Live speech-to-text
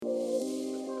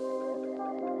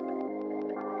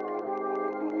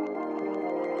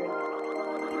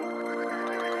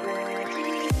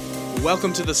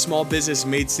Welcome to the Small Business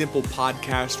Made Simple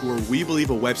podcast, where we believe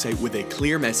a website with a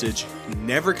clear message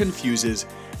never confuses,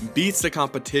 beats the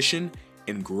competition,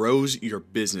 and grows your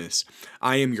business.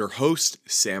 I am your host,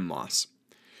 Sam Moss.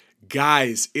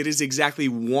 Guys, it is exactly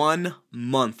 1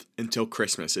 month until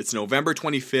Christmas. It's November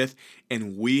 25th,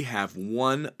 and we have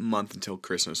 1 month until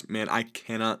Christmas. Man, I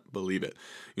cannot believe it.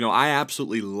 I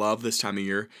absolutely love this time of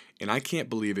year, and I can't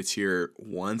believe it's here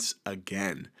once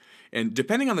again. And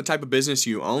depending on the type of business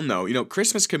you own, though,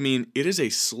 Christmas could mean it is a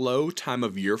slow time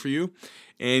of year for you,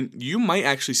 and you might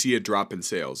actually see a drop in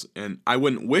sales. And I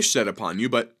wouldn't wish that upon you,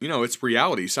 but, it's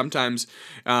reality. Sometimes,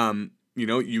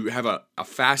 you have a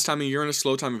fast time of year and a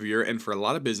slow time of year, and for a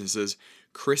lot of businesses,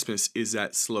 Christmas is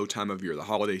that slow time of year, the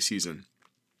holiday season.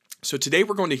 So today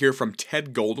we're going to hear from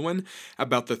Ted Goldwin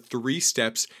about the 3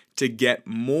 steps to get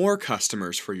more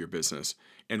customers for your business.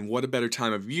 And what a better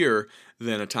time of year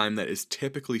than a time that is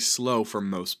typically slow for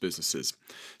most businesses.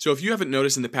 So if you haven't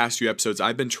noticed in the past few episodes,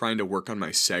 I've been trying to work on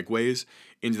my segues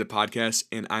into the podcast,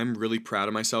 and I'm really proud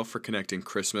of myself for connecting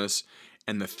Christmas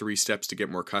and the 3 steps to get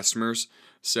more customers.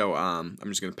 So I'm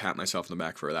just going to pat myself in the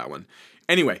back for that one.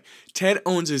 Anyway, Ted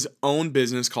owns his own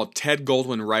business called Ted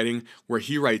Goldwin Writing, where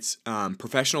he writes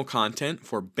professional content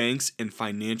for banks and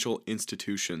financial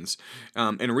institutions.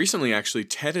 And recently, actually,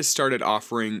 Ted has started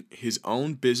offering his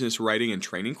own business writing and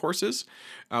training courses,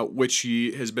 which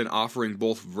he has been offering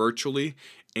both virtually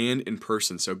and in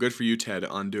person. So good for you, Ted,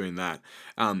 on doing that.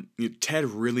 Ted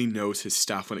really knows his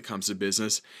stuff when it comes to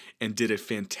business and did a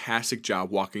fantastic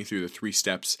job walking through the 3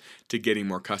 steps to getting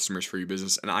more customers for your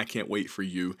business. And I can't wait for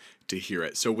you to hear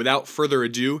it. So without further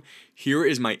ado, here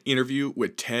is my interview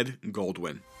with Ted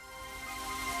Goldwin.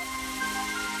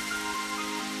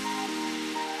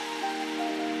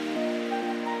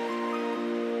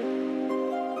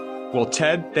 Well,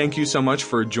 Ted, thank you so much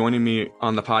for joining me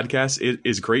on the podcast. It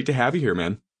is great to have you here,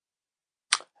 man.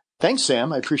 Thanks,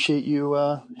 Sam. I appreciate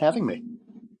you having me.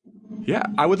 Yeah,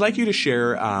 I would like you to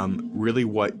share really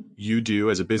what you do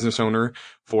as a business owner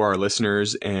for our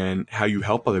listeners and how you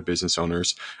help other business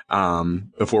owners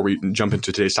before we jump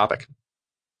into today's topic.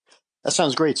 That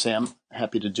sounds great, Sam.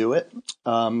 Happy to do it.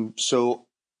 So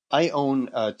I own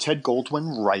Ted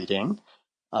Goldwin Writing,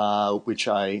 which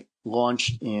I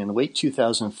launched in late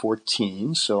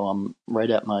 2014. So I'm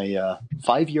right at my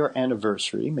 5-year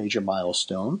anniversary, major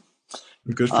milestone.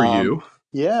 Good for you.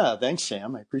 Yeah, thanks,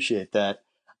 Sam. I appreciate that.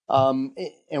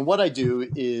 And what I do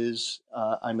is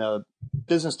I'm a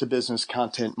business-to-business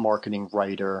content marketing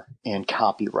writer and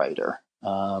copywriter.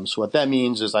 So what that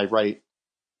means is I write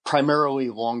primarily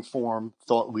long-form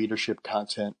thought leadership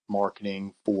content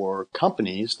marketing for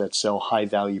companies that sell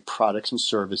high-value products and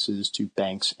services to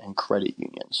banks and credit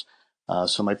unions.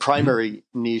 So my primary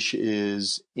niche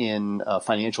is in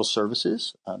financial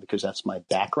services because that's my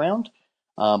background.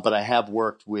 But I have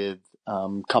worked with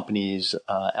companies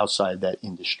outside that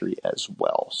industry as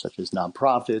well, such as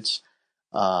nonprofits,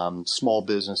 small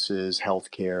businesses,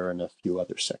 healthcare, and a few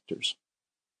other sectors.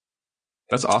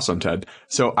 That's awesome, Ted.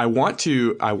 So I want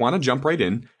to jump right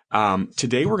in.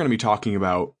 Today we're going to be talking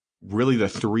about really the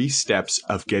 3 steps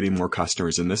of getting more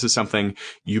customers. And this is something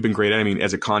you've been great at. I mean,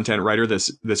 as a content writer,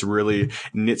 this really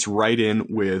knits right in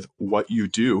with what you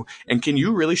do. And can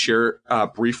you really share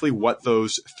briefly what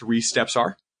those 3 steps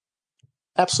are?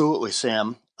 Absolutely,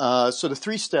 Sam. So the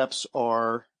 3 steps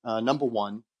are, number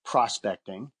 1,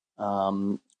 prospecting,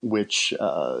 which,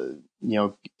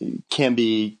 can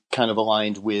be kind of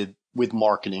aligned with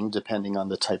marketing, depending on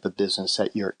the type of business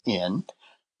that you're in.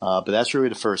 But that's really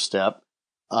the first step.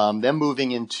 Then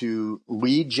moving into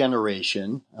lead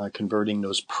generation, converting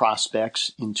those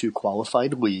prospects into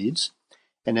qualified leads.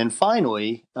 And then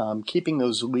finally, keeping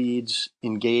those leads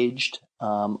engaged,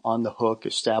 on the hook,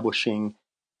 establishing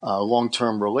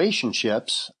long-term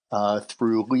relationships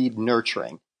through lead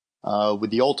nurturing, with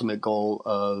the ultimate goal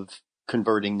of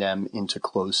converting them into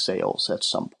closed sales at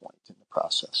some point in the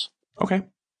process. Okay.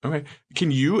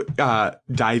 Can you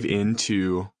dive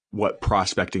into what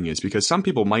prospecting is? Because some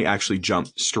people might actually jump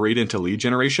straight into lead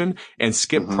generation and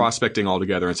skip prospecting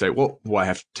altogether and say, well, I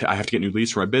have to get new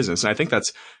leads for my business. And I think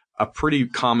that's a pretty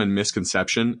common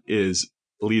misconception is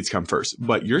leads come first.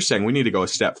 But you're saying we need to go a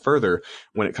step further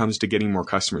when it comes to getting more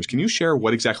customers. Can you share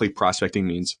what exactly prospecting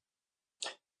means?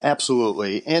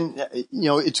 Absolutely. And,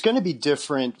 it's going to be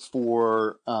different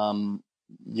for,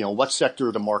 what sector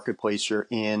of the marketplace you're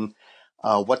in,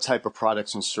 what type of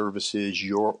products and services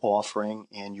you're offering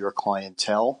and your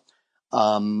clientele.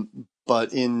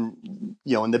 But in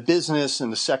the business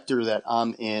and the sector that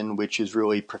I'm in, which is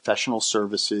really professional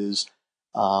services,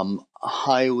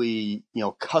 highly,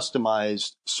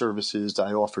 customized services that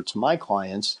I offer to my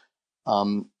clients,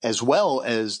 as well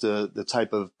as the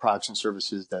type of products and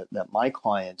services that my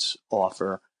clients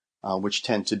offer, which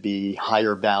tend to be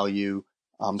higher value,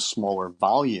 smaller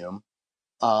volume.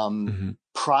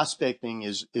 Prospecting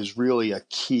is really a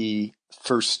key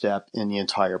first step in the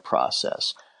entire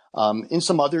process. In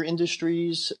some other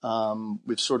industries,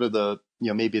 with sort of the,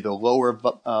 maybe the lower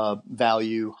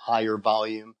value, higher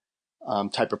volume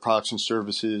type of products and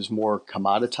services, more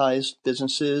commoditized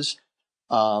businesses,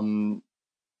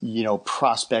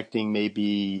 prospecting may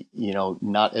be,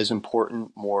 not as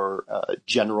important, more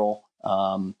general,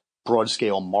 broad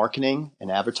scale marketing and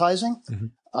advertising.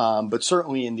 But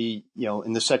certainly in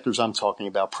the sectors I'm talking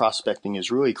about, prospecting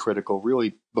is really critical,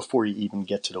 really before you even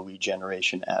get to the lead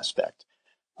generation aspect.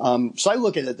 So I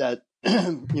look at it that,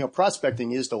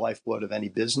 prospecting is the lifeblood of any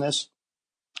business.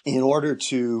 In order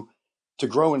to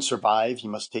grow and survive,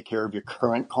 you must take care of your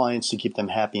current clients to keep them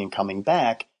happy and coming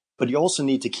back. But you also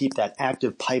need to keep that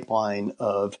active pipeline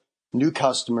of new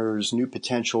customers, new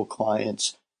potential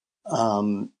clients,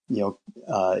 in your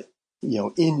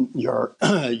your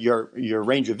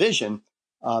range of vision,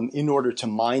 in order to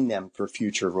mine them for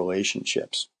future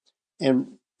relationships.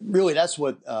 And really, that's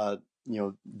what the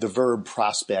verb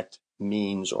prospect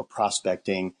means, or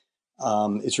prospecting.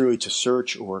 It's really to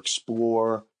search or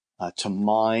explore, to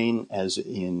mine, as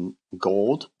in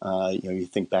gold. You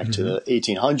think back to the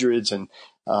 1800s and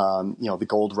the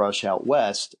gold rush out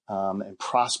west, and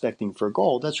prospecting for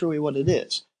gold. That's really what it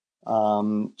is.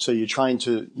 So you're trying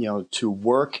to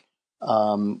work,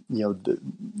 the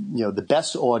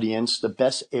best audience, the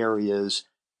best areas,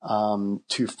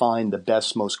 to find the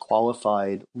best, most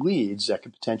qualified leads that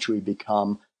could potentially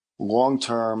become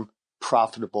long-term,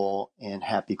 profitable, and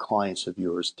happy clients of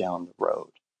yours down the road.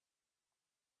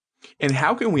 And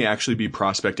how can we actually be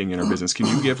prospecting in our business? Can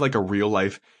you give like a real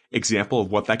life example of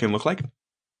what that can look like?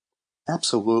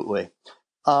 Absolutely.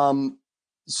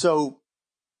 So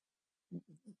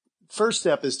first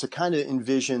step is to kind of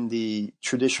envision the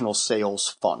traditional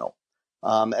sales funnel.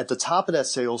 At the top of that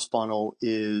sales funnel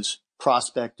is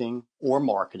prospecting or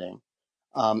marketing.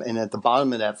 And at the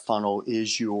bottom of that funnel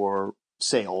is your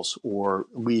sales or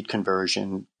lead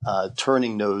conversion,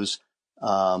 turning those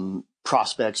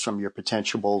prospects from your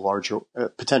potential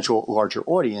larger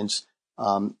audience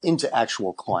into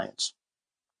actual clients.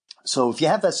 So if you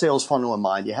have that sales funnel in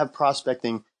mind, you have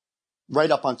prospecting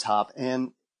right up on top,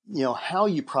 and how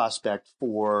you prospect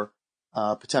for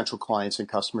potential clients and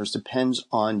customers depends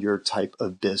on your type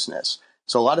of business.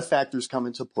 So a lot of factors come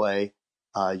into play: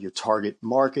 your target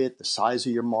market, the size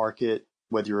of your market,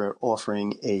 whether you're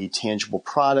offering a tangible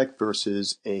product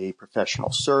versus a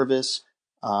professional service,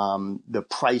 the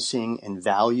pricing and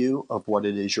value of what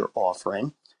it is you're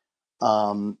offering.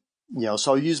 So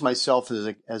I'll use myself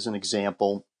as an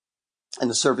example, and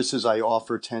the services I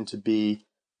offer tend to be,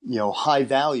 high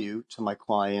value to my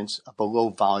clients, but low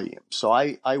volume. So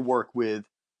I work with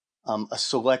a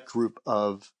select group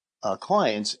of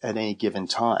clients at any given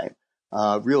time,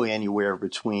 really anywhere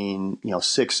between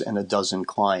 6 and a dozen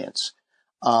clients.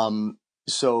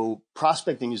 So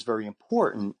prospecting is very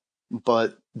important,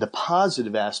 but the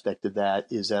positive aspect of that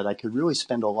is that I could really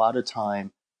spend a lot of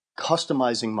time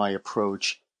customizing my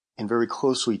approach and very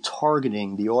closely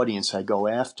targeting the audience I go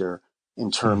after in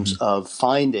terms of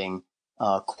finding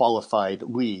qualified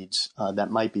leads that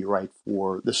might be right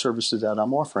for the services that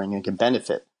I'm offering and can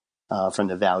benefit from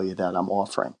the value that I'm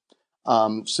offering.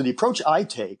 So the approach I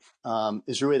take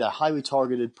is really that highly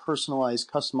targeted, personalized,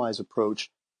 customized approach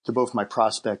to both my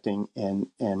prospecting and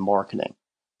marketing.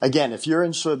 Again, if you're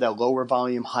in sort of that lower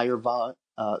volume,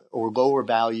 or lower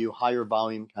value, higher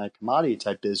volume kind of commodity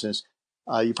type business,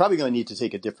 you're probably going to need to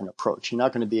take a different approach. You're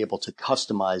not going to be able to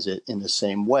customize it in the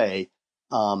same way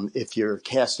if you're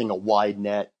casting a wide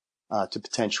net to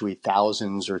potentially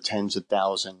thousands or tens of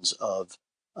thousands of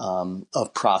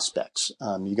prospects.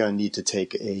 You're going to need to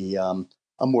take a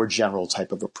more general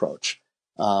type of approach.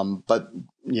 But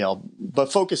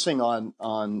focusing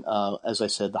on as I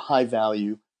said, the high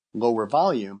value, lower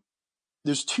volume,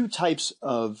 there's two types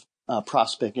of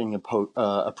prospecting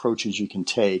approaches you can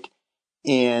take.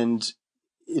 And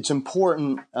it's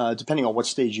important, depending on what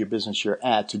stage of your business you're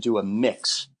at, to do a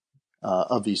mix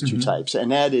of these two types.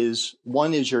 And that is,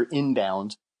 one is your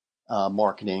inbound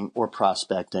marketing or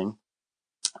prospecting,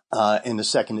 and the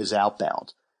second is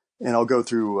outbound. And I'll go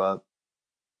through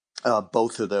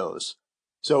both of those.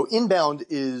 So inbound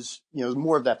is,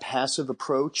 more of that passive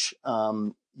approach.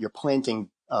 You're planting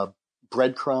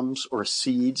breadcrumbs or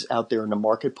seeds out there in the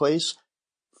marketplace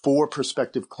for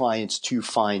prospective clients to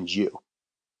find you.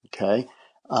 Okay.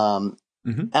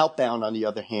 Outbound, on the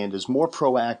other hand, is more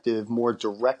proactive, more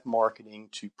direct marketing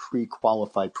to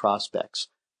pre-qualified prospects.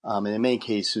 And in many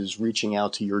cases, reaching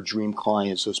out to your dream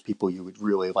clients, those people you would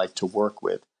really like to work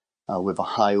with a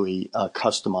highly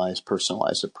customized,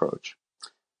 personalized approach.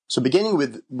 So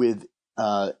beginning with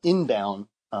inbound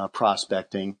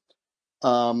prospecting,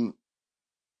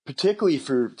 particularly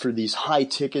for these high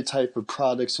ticket type of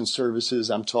products and services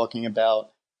I'm talking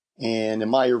about. And in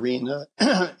my arena,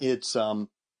 it's,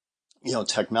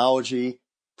 technology,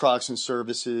 products and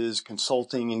services,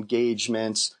 consulting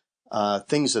engagements,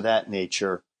 things of that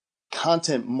nature.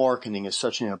 Content marketing is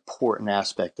such an important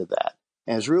aspect of that.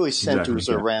 And it really centers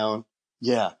around,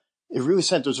 it really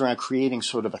centers around creating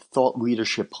sort of a thought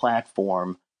leadership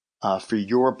platform for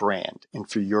your brand and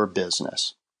for your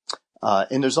business.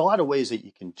 And there's a lot of ways that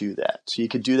you can do that. So you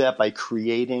could do that by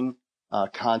creating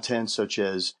content such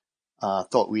as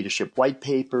thought leadership white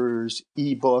papers,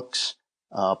 ebooks,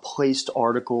 placed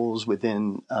articles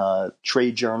within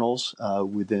trade journals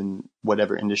within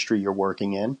whatever industry you're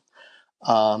working in.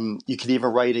 You could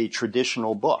even write a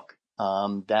traditional book.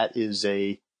 That is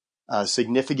a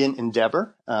significant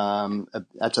endeavor.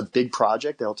 That's a big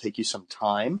project. That'll take you some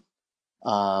time.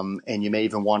 And you may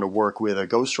even want to work with a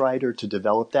ghostwriter to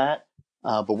develop that.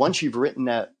 But once you've written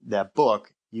that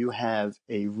book, you have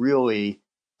a really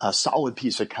solid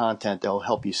piece of content that will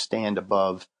help you stand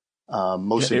above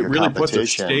most of your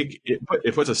competition.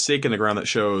 It puts a stake in the ground that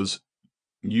shows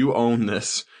you own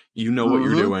this, you know what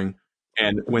you're doing,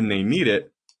 and when they need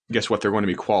it, guess what? They're going to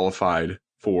be qualified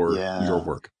for your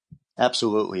work.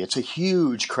 Absolutely. It's a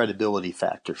huge credibility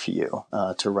factor for you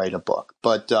to write a book.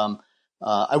 But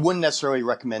I wouldn't necessarily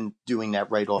recommend doing that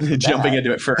right off the bat. Jumping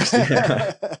into it first.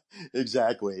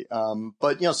 Exactly.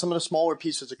 But, some of the smaller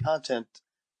pieces of content,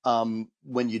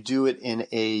 when you do it in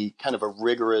a kind of a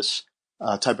rigorous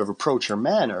type of approach or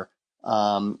manner,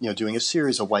 doing a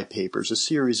series of white papers, a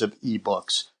series of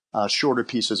ebooks, shorter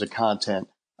pieces of content,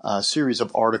 a series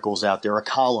of articles out there, a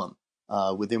column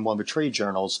within one of the trade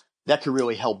journals, that could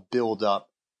really help build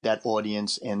up that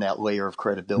audience and that layer of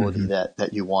credibility that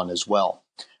you want as well.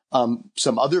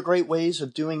 Some other great ways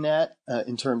of doing that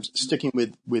in terms sticking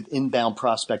with inbound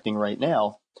prospecting right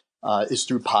now is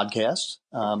through podcasts.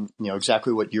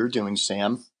 Exactly what you're doing,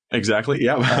 Sam. Exactly.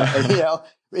 Yeah.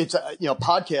 It's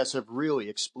podcasts have really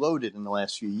exploded in the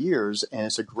last few years, and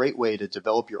it's a great way to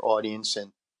develop your audience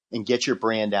and get your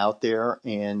brand out there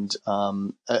and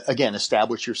again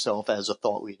establish yourself as a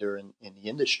thought leader in the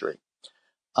industry.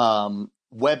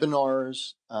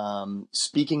 Webinars,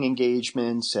 speaking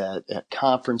engagements at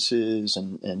conferences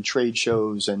and trade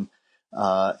shows and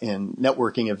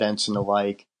networking events and the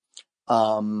like.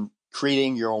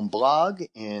 Creating your own blog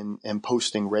and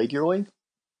posting regularly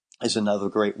is another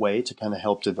great way to kind of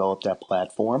help develop that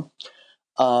platform.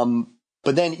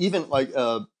 But then even like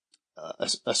a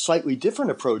slightly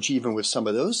different approach, even with some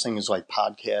of those things like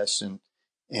podcasts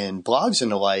and blogs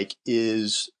and the like,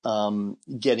 is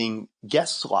getting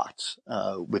guest slots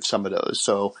with some of those.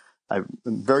 So I'm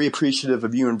very appreciative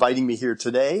of you inviting me here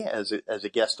today as a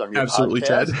guest on your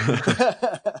podcast. Ted.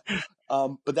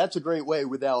 But that's a great way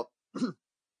without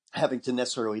having to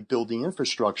necessarily build the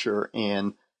infrastructure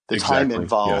and the time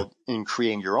involved in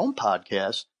creating your own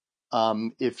podcast.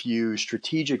 If you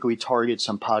strategically target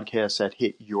some podcasts that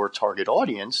hit your target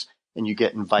audience and you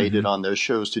get invited on those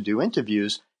shows to do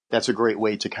interviews, that's a great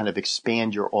way to kind of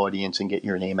expand your audience and get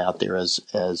your name out there as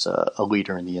a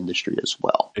leader in the industry as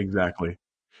well. Exactly.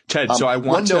 Ted, so I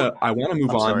want to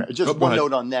move on. Just one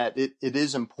note on that. It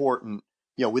is important,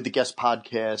 with the guest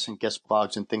podcasts and guest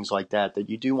blogs and things like that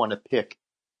you do want to pick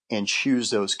and choose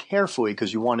those carefully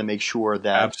because you want to make sure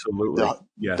that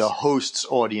the host's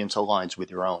audience aligns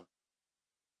with your own.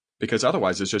 Because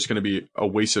otherwise it's just going to be a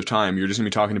waste of time. You're just going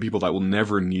to be talking to people that will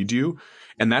never need you.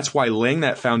 And that's why laying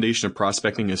that foundation of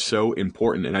prospecting is so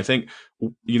important. And I think,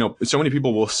 so many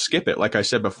people will skip it, like I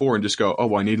said before, and just go, oh,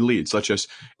 well, I need leads. Let's just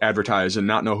advertise and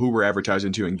not know who we're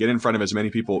advertising to and get in front of as many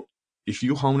people. If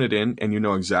you hone it in and you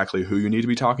know exactly who you need to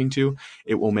be talking to,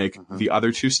 it will make the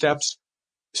other two steps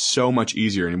so much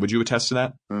easier. And would you attest to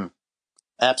that?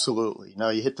 Absolutely. No,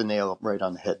 you hit the nail right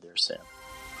on the head there, Sam.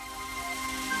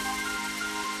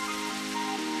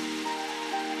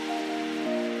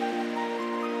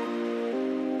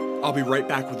 I'll be right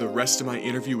back with the rest of my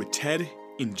interview with Ted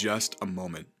in just a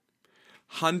moment.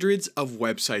 Hundreds of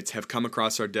websites have come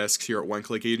across our desks here at One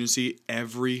Click Agency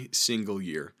every single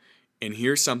year. And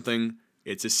here's something,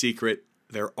 it's a secret,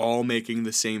 they're all making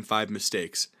the same 5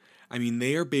 mistakes. I mean,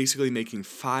 they are basically making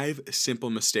 5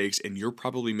 simple mistakes, and you're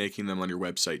probably making them on your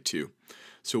website too.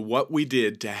 So what we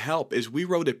did to help is we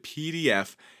wrote a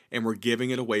PDF and we're giving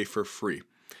it away for free.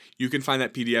 You can find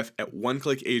that PDF at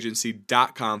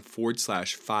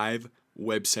oneclickagency.com/5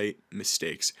 website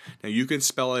mistakes. Now you can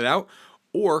spell it out,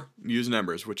 or use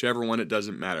numbers, whichever one, it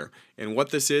doesn't matter. And what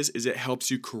this is it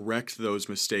helps you correct those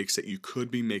mistakes that you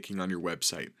could be making on your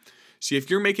website. See,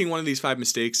 if you're making one of these 5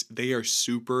 mistakes, they are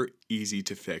super easy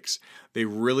to fix. They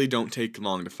really don't take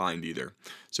long to find either.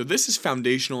 So this is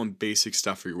foundational and basic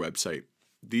stuff for your website.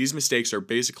 These mistakes are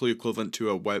basically equivalent to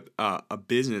a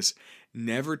business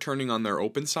never turning on their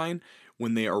open sign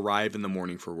when they arrive in the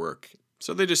morning for work.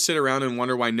 So they just sit around and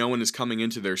wonder why no one is coming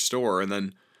into their store, and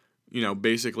then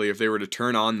basically if they were to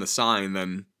turn on the sign,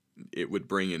 then it would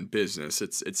bring in business.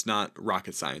 It's not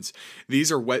rocket science.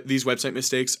 These website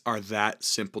mistakes are that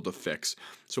simple to fix.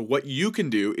 So what you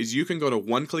can do is you can go to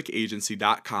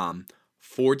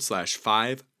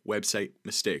oneclickagency.com/5 website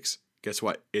mistakes. Guess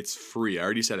what? It's free. I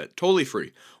already said it. Totally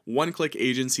free.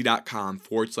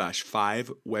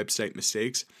 oneclickagency.com/5 website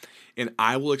mistakes. And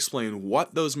I will explain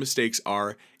what those mistakes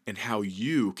are and how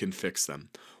you can fix them.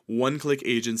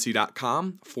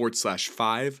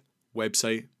 oneclickagency.com/5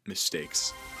 website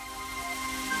mistakes.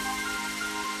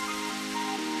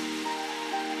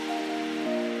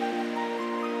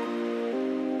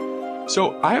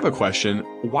 So I have a question.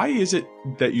 Why is it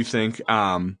that you think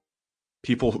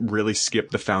people really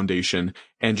skip the foundation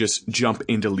and just jump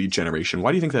into lead generation?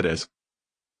 Why do you think that is?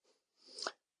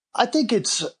 I think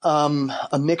it's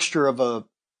a mixture of a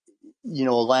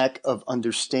lack of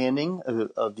understanding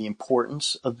of the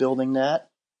importance of building that.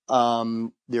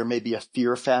 There may be a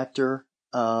fear factor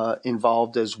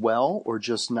involved as well, or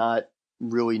just not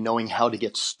really knowing how to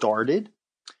get started.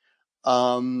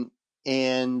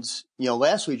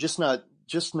 Lastly, just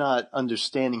not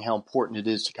understanding how important it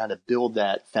is to kind of build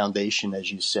that foundation,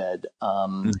 as you said,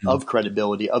 of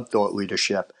credibility, of thought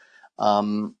leadership.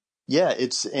 It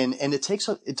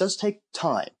does take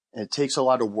time. It takes a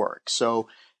lot of work. So,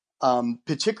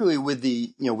 particularly with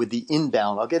the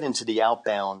inbound, I'll get into the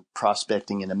outbound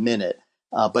prospecting in a minute.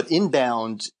 But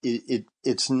inbound,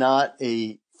 it's not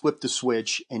a flip the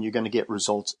switch and you're going to get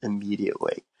results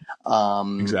immediately.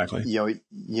 Exactly. You're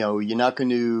not going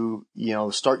to,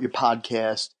 start your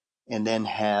podcast and then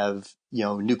have,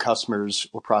 new customers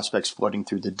or prospects flooding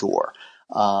through the door.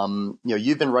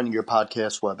 You've been running your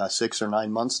podcast, about 6 or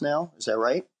 9 months now? Is that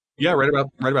right? Yeah, right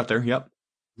about there. Yep.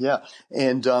 Yeah.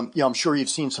 And, I'm sure you've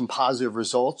seen some positive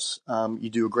results.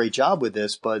 You do a great job with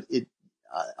this, but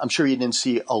I'm sure you didn't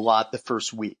see a lot the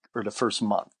first week or the first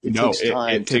month. It takes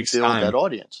time to build that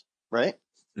audience, right?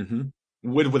 Mm-hmm.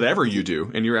 With whatever you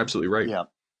do. And you're absolutely right. Yeah.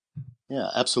 Yeah,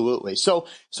 absolutely. So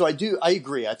I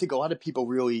agree. I think a lot of people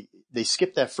they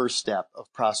skip that first step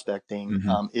of prospecting.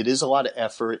 Mm-hmm. It is a lot of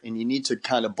effort, and you need to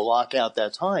kind of block out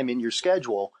that time in your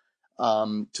schedule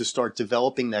to start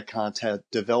developing that content,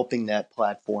 developing that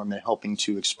platform, and helping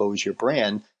to expose your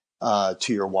brand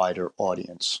to your wider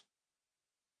audience.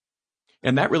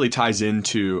 And that really ties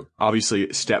into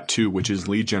obviously step 2, which is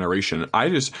lead generation.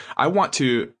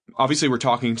 Obviously we're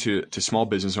talking to small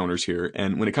business owners here.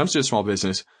 And when it comes to a small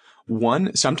business,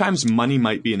 sometimes money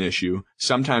might be an issue.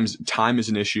 Sometimes time is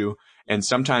an issue, and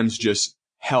sometimes just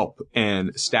help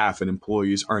and staff and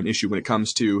employees are an issue when it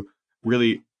comes to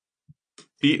really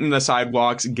beating the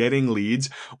sidewalks, getting leads.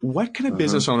 What can a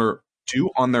business owner do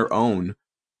on their own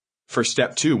for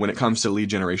step 2 when it comes to lead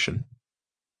generation?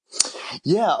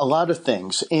 Yeah, a lot of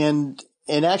things. And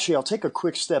actually, I'll take a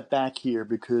quick step back here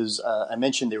because I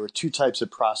mentioned there were 2 types of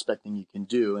prospecting you can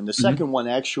do. And the second one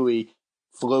actually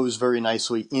flows very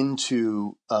nicely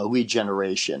into lead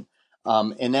generation.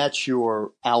 And that's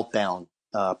your outbound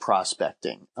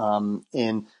prospecting.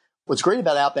 And what's great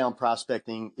about outbound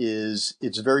prospecting is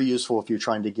it's very useful if you're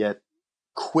trying to get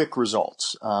quick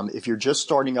results. If you're just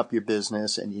starting up your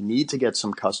business and you need to get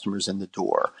some customers in the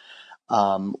door,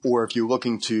 or if you're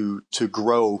looking to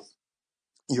grow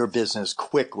your business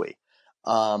quickly.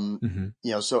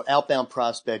 So outbound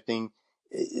prospecting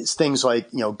is things like,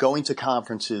 going to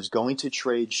conferences, going to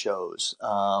trade shows,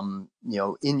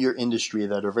 in your industry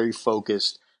that are very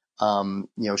focused,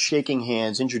 shaking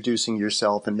hands, introducing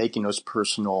yourself and making those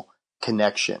personal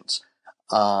connections.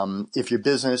 If your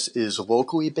business is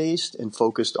locally based and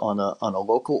focused on a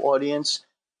local audience,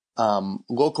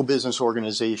 local business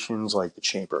organizations like the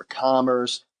Chamber of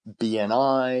Commerce,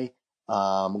 BNI,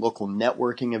 local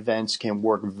networking events can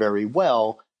work very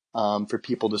well for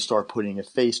people to start putting a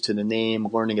face to the name,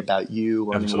 learning about you,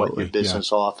 learning what your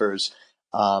business offers,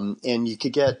 and you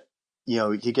could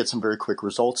get some very quick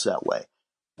results that way.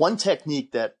 One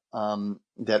technique that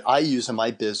I use in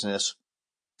my business,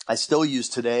 I still use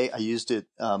today. I used it,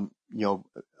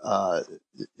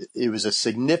 it was a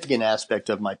significant aspect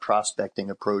of my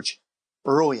prospecting approach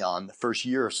early on, the first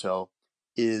year or so,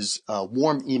 is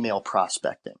warm email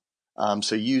prospecting.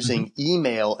 So using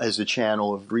email as a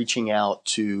channel of reaching out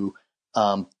to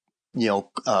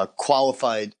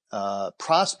qualified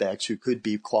prospects who could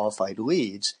be qualified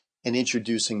leads, and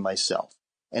introducing myself.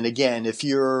 And again, if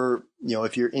you're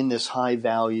in this high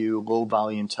value, low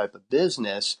volume type of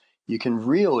business, you can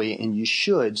really, and you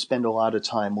should, spend a lot of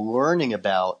time learning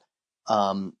about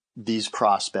these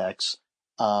prospects,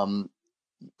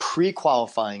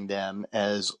 pre-qualifying them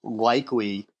as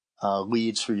likely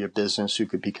leads for your business who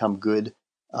could become good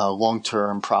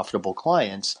long-term profitable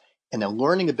clients, and then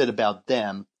learning a bit about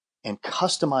them and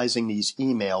customizing these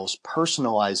emails,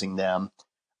 personalizing them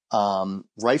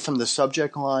right from the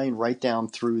subject line right down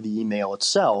through the email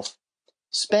itself.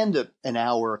 Spend an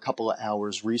hour, a couple of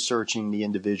hours researching the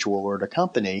individual or the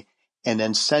company, and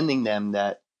then sending them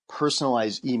that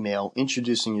personalized email,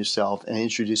 introducing yourself and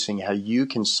introducing how you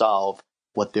can solve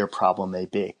what their problem may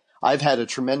be. I've had a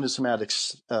tremendous amount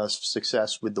of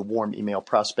success with the warm email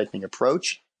prospecting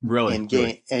approach. Really?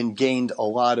 And gained a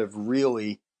lot of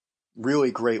really,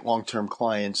 really great long-term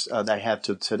clients that I have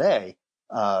to today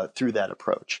through that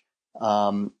approach.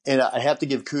 And I have to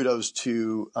give kudos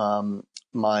to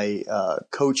my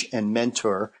coach and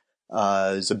mentor,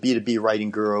 is a B2B writing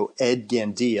guru, Ed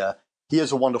Gandia. He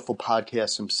has a wonderful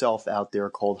podcast himself out there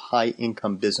called High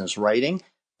Income Business Writing.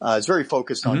 It's very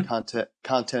focused on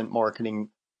content marketing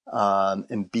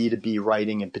and B2B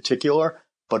writing in particular,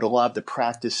 but a lot of the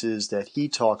practices that he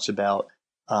talks about,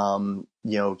 can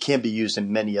be used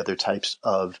in many other types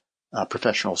of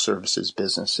professional services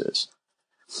businesses.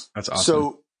 That's awesome.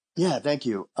 So, yeah, thank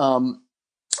you.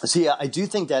 I do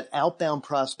think that outbound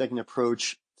prospecting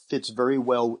approach fits very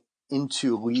well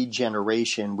into lead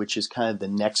generation, which is kind of the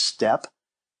next step.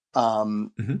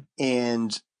 And,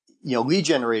 lead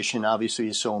generation obviously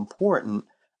is so important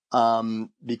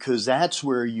because that's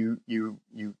where you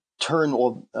turn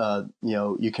all,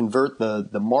 you convert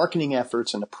the marketing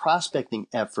efforts and the prospecting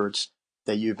efforts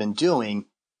that you've been doing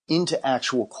into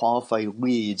actual qualified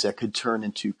leads that could turn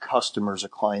into customers or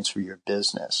clients for your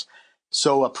business.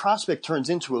 So a prospect turns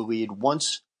into a lead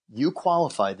once you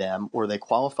qualify them or they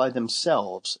qualify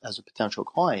themselves as a potential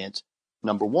client,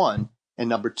 number one. And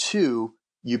number two,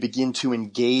 you begin to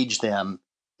engage them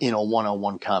in a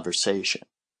one-on-one conversation.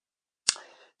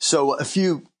 So a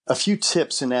few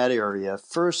tips in that area.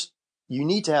 First, you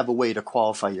need to have a way to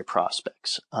qualify your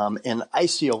prospects. And I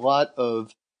see a lot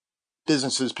of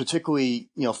businesses, particularly,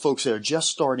 folks that are just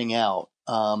starting out,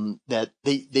 that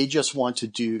they just want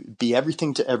to be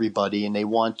everything to everybody, and they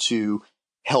want to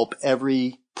help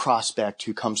every prospect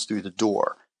who comes through the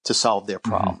door to solve their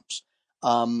problems.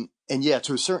 And yeah,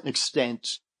 to a certain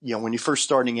extent, when you're first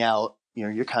starting out,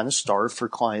 you're kind of starved for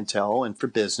clientele and for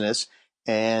business,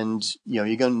 and,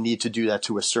 you're going to need to do that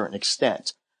to a certain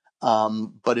extent.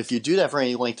 But if you do that for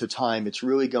any length of time, it's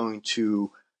really going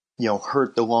to,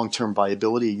 hurt the long-term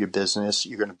viability of your business.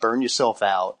 You're going to burn yourself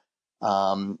out.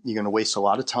 You're going to waste a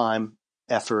lot of time,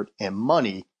 effort, and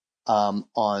money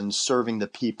on serving the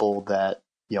people that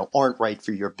aren't right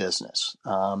for your business.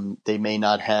 They may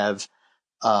not have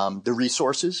the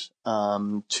resources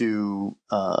to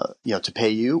pay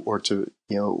you or to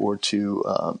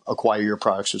acquire your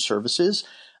products or services,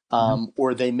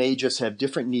 or they may just have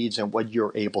different needs than what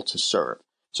you're able to serve.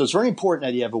 So it's very important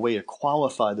that you have a way to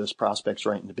qualify those prospects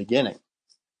right in the beginning.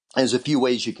 There's a few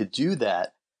ways you could do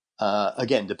that.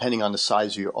 Again, depending on the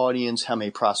size of your audience, how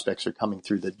many prospects are coming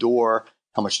through the door,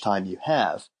 how much time you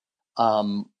have.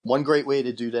 One great way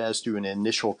to do that is do an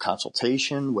initial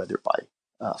consultation, whether by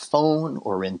phone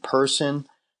or in person.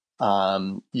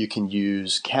 You can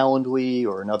use Calendly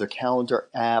or another calendar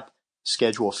app,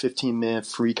 schedule a 15-minute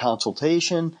free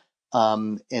consultation,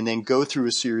 and then go through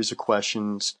a series of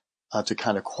questions to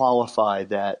kind of qualify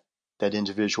that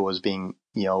individual as being,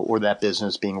 or that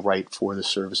business being right for the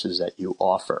services that you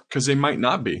offer. Because they might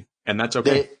not be, and that's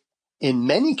okay. In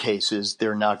many cases,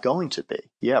 they're not going to be.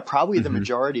 Yeah, probably the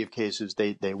majority of cases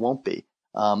they won't be.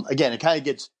 Again, it kind of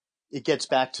gets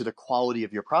back to the quality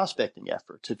of your prospecting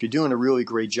efforts. If you're doing a really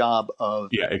great job of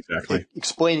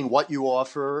explaining what you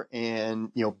offer and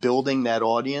building that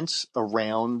audience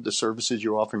around the services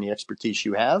you offer and the expertise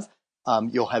you have,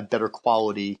 you'll have better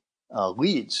quality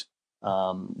leads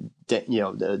down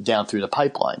through the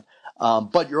pipeline.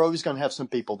 But you're always going to have some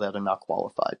people that are not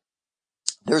qualified.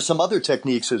 There's some other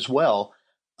techniques as well.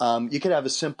 You could have a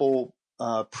simple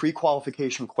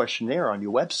pre-qualification questionnaire on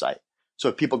your website. So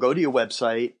if people go to your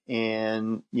website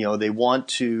and, they want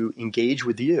to engage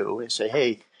with you and say,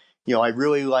 hey, I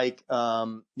really like,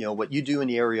 what you do in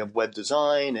the area of web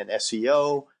design and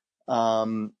SEO.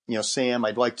 Sam,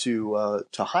 I'd like to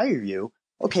hire you.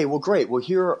 Okay, well, great. Well,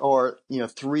 here are,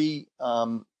 3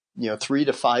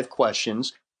 to 5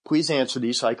 questions. Please answer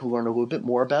these so I can learn a little bit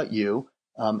more about you.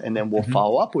 And then we'll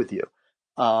follow up with you.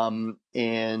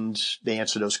 and they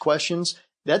answer those questions.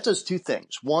 That does two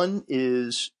things. One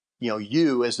is,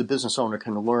 you as the business owner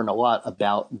can learn a lot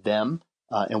about them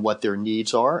and what their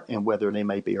needs are and whether they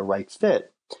might be a right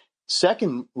fit.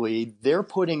 Secondly, they're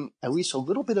putting at least a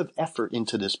little bit of effort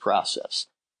into this process.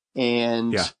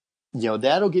 And,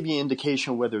 that'll give you an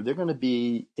indication whether they're going to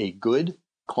be a good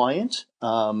client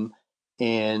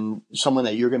and someone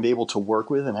that you're going to be able to work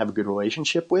with and have a good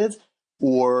relationship with.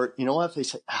 Or, if they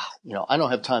say, I don't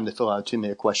have time to fill out a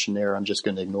 2-minute questionnaire, I'm just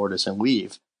going to ignore this and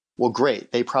leave. Well,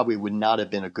 great. They probably would not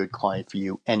have been a good client for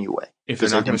you anyway. If they're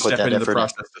not going to step into the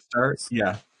process to start.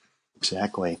 Yeah.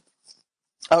 Exactly.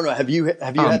 I don't know. Have you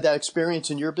had that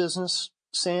experience in your business,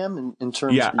 Sam, in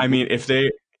terms of? I mean,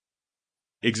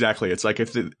 exactly. It's like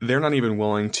if they're not even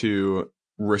willing to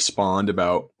respond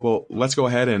about, well, let's go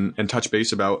ahead and touch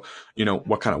base about,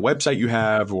 what kind of website you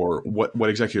have or what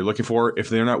exactly you're looking for. If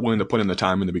they're not willing to put in the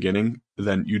time in the beginning,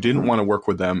 then you didn't want to work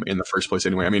with them in the first place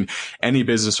anyway. I mean, any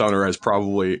business owner has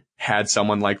probably had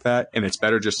someone like that, and it's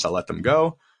better just to let them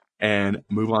go and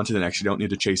move on to the next. You don't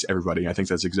need to chase everybody. I think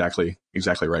that's exactly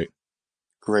right.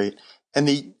 Great. And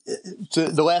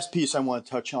the last piece I want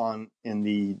to touch on in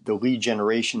the lead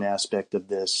generation aspect of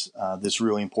this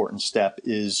really important step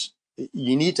is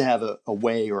you need to have a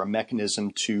way or a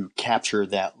mechanism to capture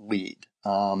that lead.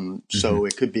 So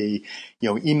it could be,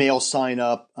 email sign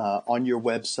up on your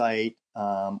website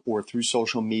or through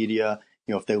social media.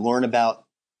 If they learn about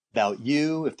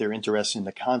you, if they're interested in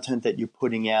the content that you're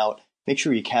putting out, make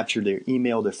sure you capture their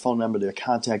email, their phone number, their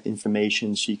contact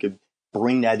information so you could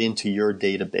bring that into your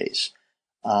database.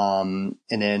 And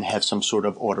then have some sort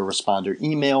of autoresponder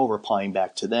email replying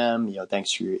back to them,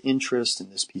 thanks for your interest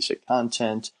in this piece of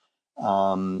content.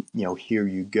 Here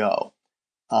you go.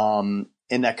 And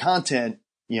that content,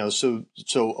 so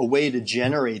a way to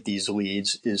generate these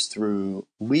leads is through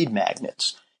lead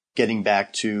magnets, getting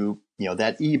back to,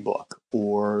 that ebook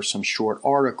or some short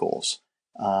articles.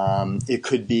 It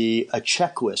could be a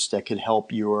checklist that could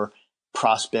help your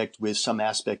prospect with some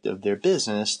aspect of their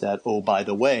business that, oh, by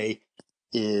the way,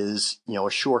 is, a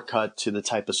shortcut to the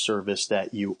type of service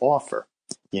that you offer.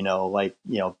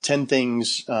 10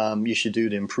 things you should do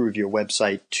to improve your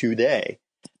website today.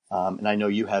 And I know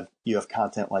you have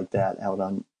content like that out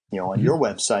on, on your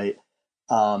website.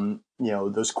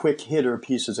 Those quick hitter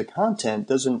pieces of content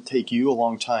doesn't take you a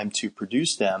long time to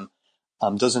produce them,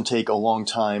 doesn't take a long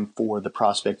time for the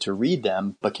prospect to read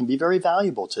them, but can be very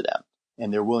valuable to them.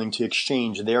 And they're willing to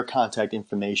exchange their contact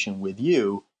information with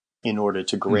you in order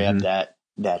to grab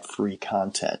that free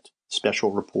content,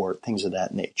 special report, things of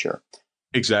that nature.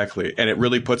 Exactly. And it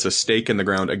really puts a stake in the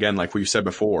ground. Again, like we said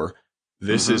before,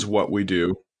 this is what we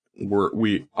do.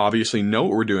 We obviously know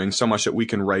what we're doing so much that we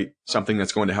can write something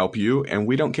that's going to help you. And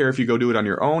we don't care if you go do it on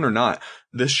your own or not.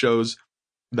 This shows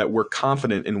that we're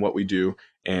confident in what we do,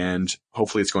 and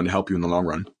hopefully it's going to help you in the long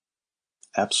run.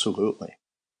 Absolutely.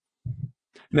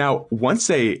 Now, once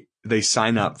they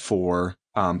sign up for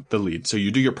the lead, so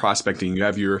you do your prospecting, you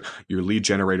have your lead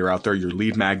generator out there, your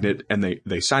lead magnet, and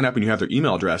they sign up and you have their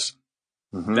email address.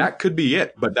 That could be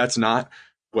it, but that's not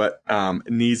what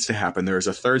needs to happen. There is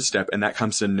a third step, and that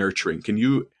comes to nurturing. Can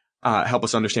you help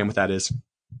us understand what that is?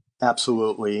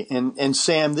 Absolutely. And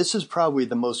Sam, this is probably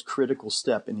the most critical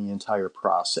step in the entire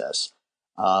process.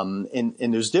 And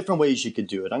there's different ways you could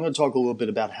do it. I'm going to talk a little bit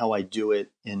about how I do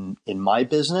it in my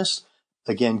business.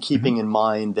 Again, keeping in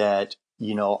mind that,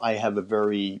 I have a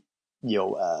very,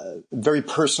 very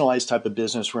personalized type of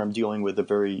business where I'm dealing with a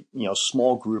very,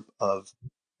 small group of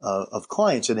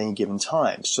clients at any given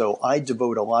time. So I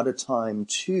devote a lot of time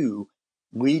to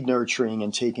lead nurturing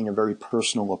and taking a very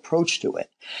personal approach to it.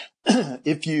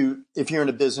 If you're in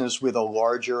a business with a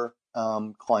larger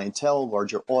clientele,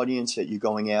 larger audience that you're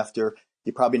going after,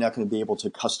 you're probably not going to be able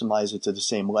to customize it to the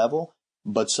same level,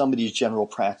 but some of these general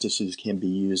practices can be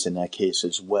used in that case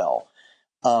as well.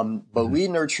 But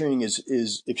lead nurturing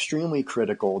is extremely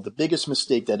critical. The biggest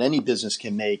mistake that any business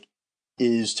can make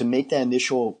is to make that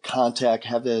initial contact,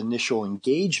 have that initial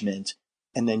engagement,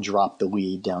 and then drop the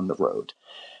lead down the road.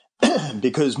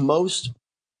 Because most,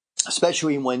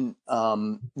 especially when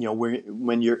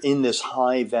when you're in this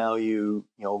high value,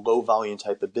 low volume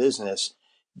type of business,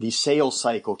 the sales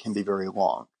cycle can be very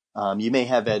long. You may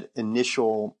have that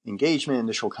initial engagement,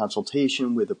 initial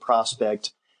consultation with a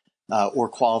prospect or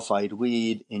qualified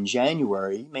lead in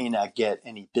January. You may not get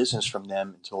any business from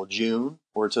them until June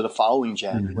or to the following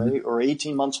January or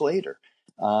 18 months later.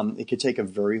 It could take a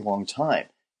very long time,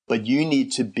 but you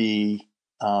need to be,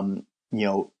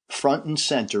 front and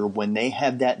center when they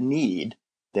have that need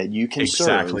that you can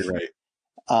serve. Exactly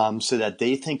right. So that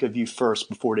they think of you first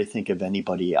before they think of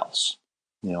anybody else.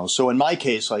 So in my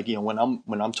case, like, when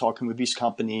I'm talking with these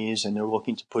companies and they're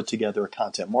looking to put together a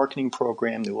content marketing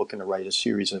program, they're looking to write a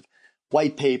series of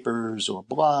white papers or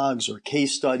blogs or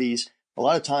case studies. A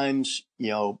lot of times,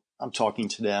 I'm talking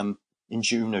to them in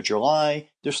June or July.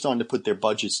 They're starting to put their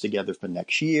budgets together for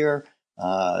next year.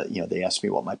 They ask me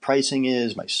what my pricing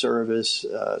is, my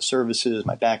services,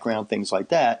 my background, things like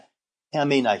that. And I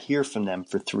may not hear from them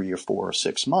for 3 or 4 or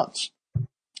 6 months.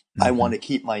 Mm-hmm. I want to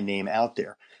keep my name out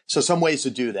there. So some ways to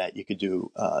do that: you could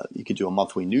do a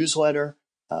monthly newsletter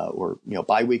or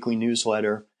biweekly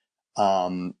newsletter.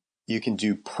 You can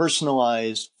do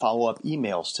personalized follow-up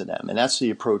emails to them, and that's the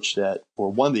approach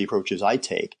one of the approaches I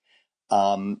take.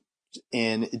 And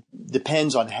it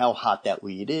depends on how hot that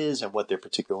lead is and what their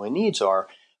particular needs are.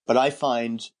 But I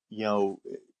find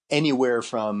anywhere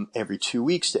from every 2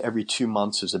 weeks to every 2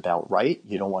 months is about right.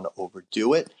 You don't want to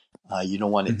overdo it. You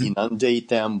don't want to inundate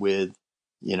them with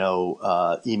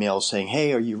emails saying,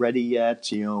 "Hey, are you ready yet?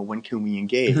 When can we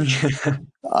engage?"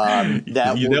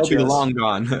 They'll be long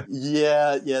gone.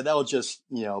 Yeah, that'll just,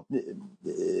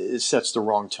 it sets the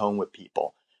wrong tone with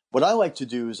people. What I like to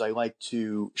do is I like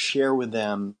to share with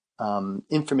them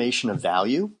information of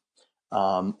value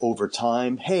over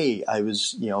time. Hey,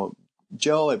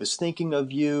 Joe, I was thinking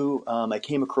of you. I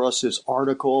came across this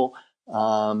article.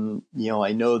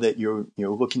 I know that you're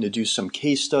looking to do some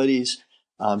case studies.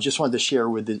 Just wanted to share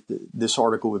with this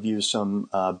article with you some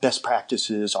best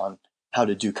practices on how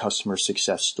to do customer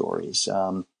success stories.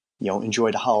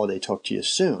 Enjoy the holiday. Talk to you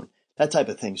soon. That type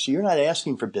of thing. So you're not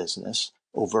asking for business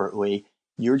overtly.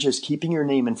 You're just keeping your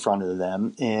name in front of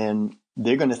them, and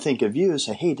they're going to think of you and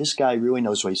say, "Hey, this guy really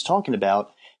knows what he's talking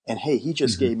about." And hey, he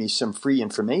just gave me some free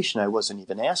information I wasn't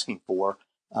even asking for.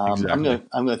 Exactly.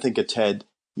 I'm going to think of Ted,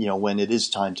 when it is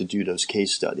time to do those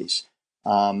case studies.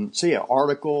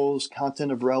 Articles,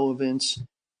 content of relevance.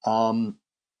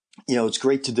 It's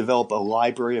great to develop a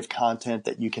library of content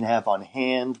that you can have on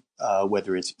hand,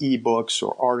 whether it's ebooks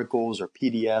or articles or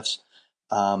PDFs,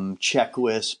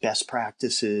 checklists, best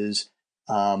practices,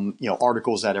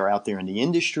 articles that are out there in the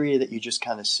industry that you just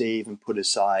kind of save and put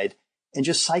aside, and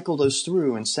just cycle those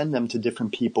through and send them to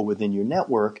different people within your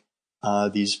network,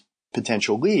 these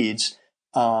potential leads,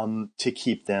 to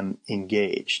keep them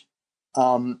engaged.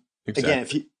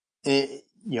 Exactly. Again,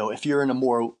 if you're in a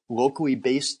more locally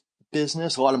based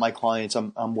business, a lot of my clients,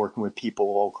 I'm working with people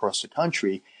all across the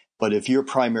country. But if your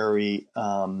primary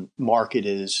market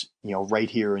is, right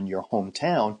here in your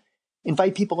hometown,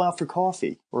 invite people out for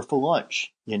coffee or for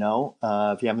lunch.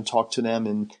 If you haven't talked to them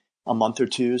in a month or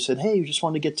two, said, "Hey, we just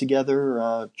want to get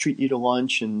together, treat you to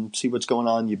lunch and see what's going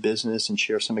on in your business and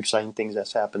share some exciting things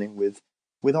that's happening with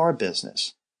our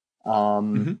business."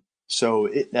 So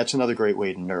that's another great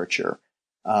way to nurture.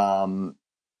 Referrals,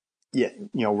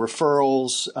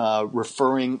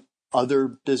 referring other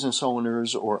business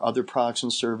owners or other products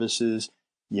and services,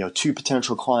 to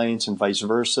potential clients and vice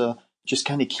versa. Just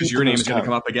kind of keep your name is going to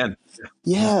come up again.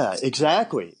 Yeah,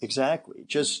 exactly.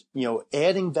 Just,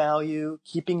 adding value,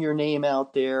 keeping your name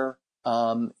out there,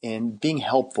 and being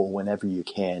helpful whenever you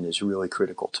can is really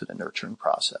critical to the nurturing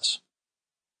process.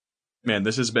 Man,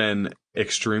 this has been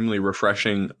extremely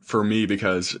refreshing for me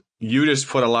because you just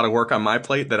put a lot of work on my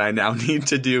plate that I now need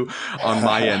to do on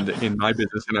my end in my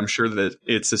business. And I'm sure that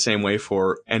it's the same way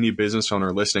for any business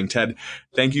owner listening. Ted,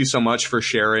 thank you so much for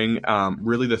sharing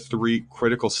really the 3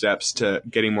 critical steps to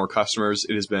getting more customers.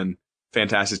 It has been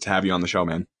fantastic to have you on the show,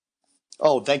 man.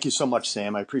 Oh, thank you so much,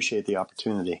 Sam. I appreciate the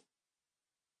opportunity.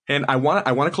 And I want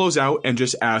to close out and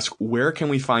just ask, where can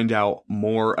we find out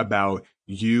more about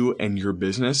you and your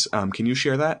business? Can you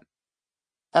share that?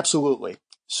 Absolutely.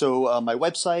 So my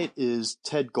website is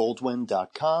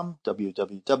tedgoldwyn.com,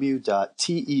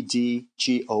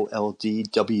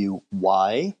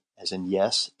 www.tedgoldwy, as in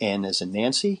yes, and as in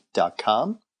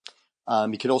Nancy.com.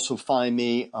 You can also find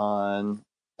me on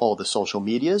all the social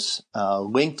medias.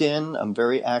 LinkedIn, I'm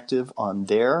very active on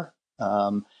there.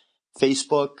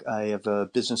 Facebook, I have a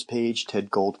business page, Ted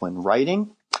Goldwyn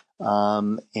Writing.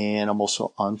 And I'm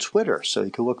also on Twitter. So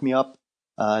you can look me up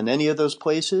in any of those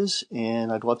places,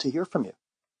 and I'd love to hear from you.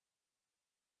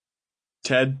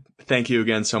 Ted, thank you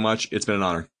again so much. It's been an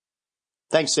honor.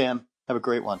 Thanks, Sam. Have a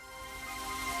great one.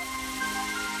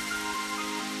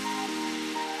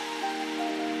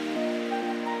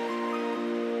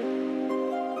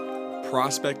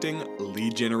 Prospecting,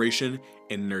 lead generation,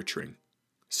 and nurturing.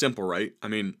 Simple, right? I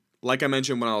mean, like I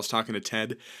mentioned when I was talking to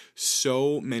Ted,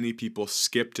 so many people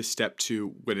skip to step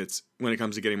 2 when it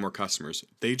comes to getting more customers.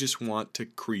 They just want to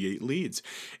create leads,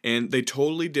 and they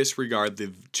totally disregard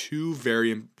the 2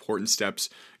 very important steps,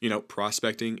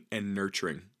 prospecting and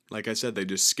nurturing. Like I said, they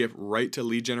just skip right to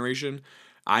lead generation.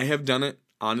 I have done it.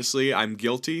 Honestly, I'm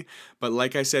guilty, but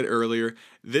like I said earlier,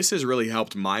 this has really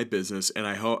helped my business, and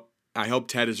I hope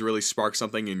Ted has really sparked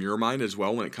something in your mind as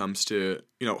well when it comes to,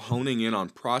 honing in on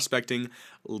prospecting,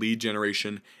 lead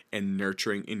generation, and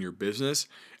nurturing in your business.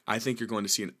 I think you're going to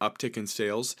see an uptick in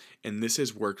sales, and this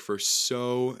has worked for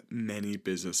so many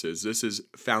businesses. This is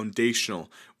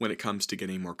foundational when it comes to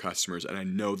getting more customers, and I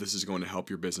know this is going to help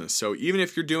your business. So even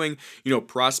if you're doing,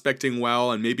 prospecting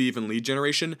well and maybe even lead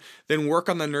generation, then work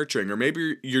on the nurturing. Or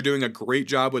maybe you're doing a great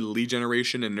job with lead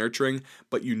generation and nurturing,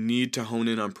 but you need to hone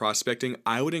in on prospecting.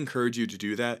 I would encourage you to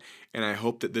do that, and I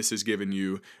hope that this has given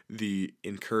you the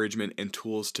encouragement and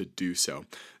tools to do so.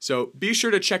 So be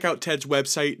sure to check out Ted's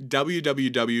website,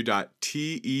 www.TED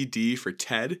for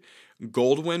Ted,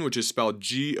 Goldwyn, which is spelled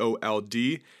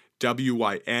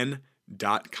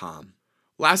GOLDWYN.com.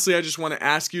 Lastly, I just want to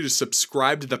ask you to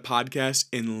subscribe to the podcast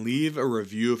and leave a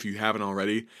review if you haven't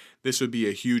already. This would be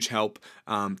a huge help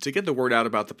to get the word out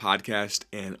about the podcast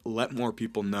and let more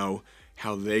people know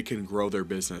how they can grow their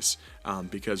business,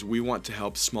 because we want to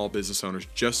help small business owners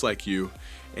just like you,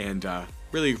 and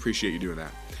really appreciate you doing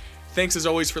that. Thanks as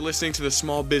always for listening to the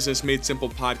Small Business Made Simple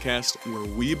podcast, where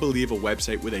we believe a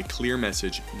website with a clear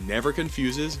message never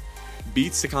confuses,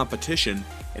 beats the competition,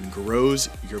 and grows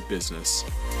your business.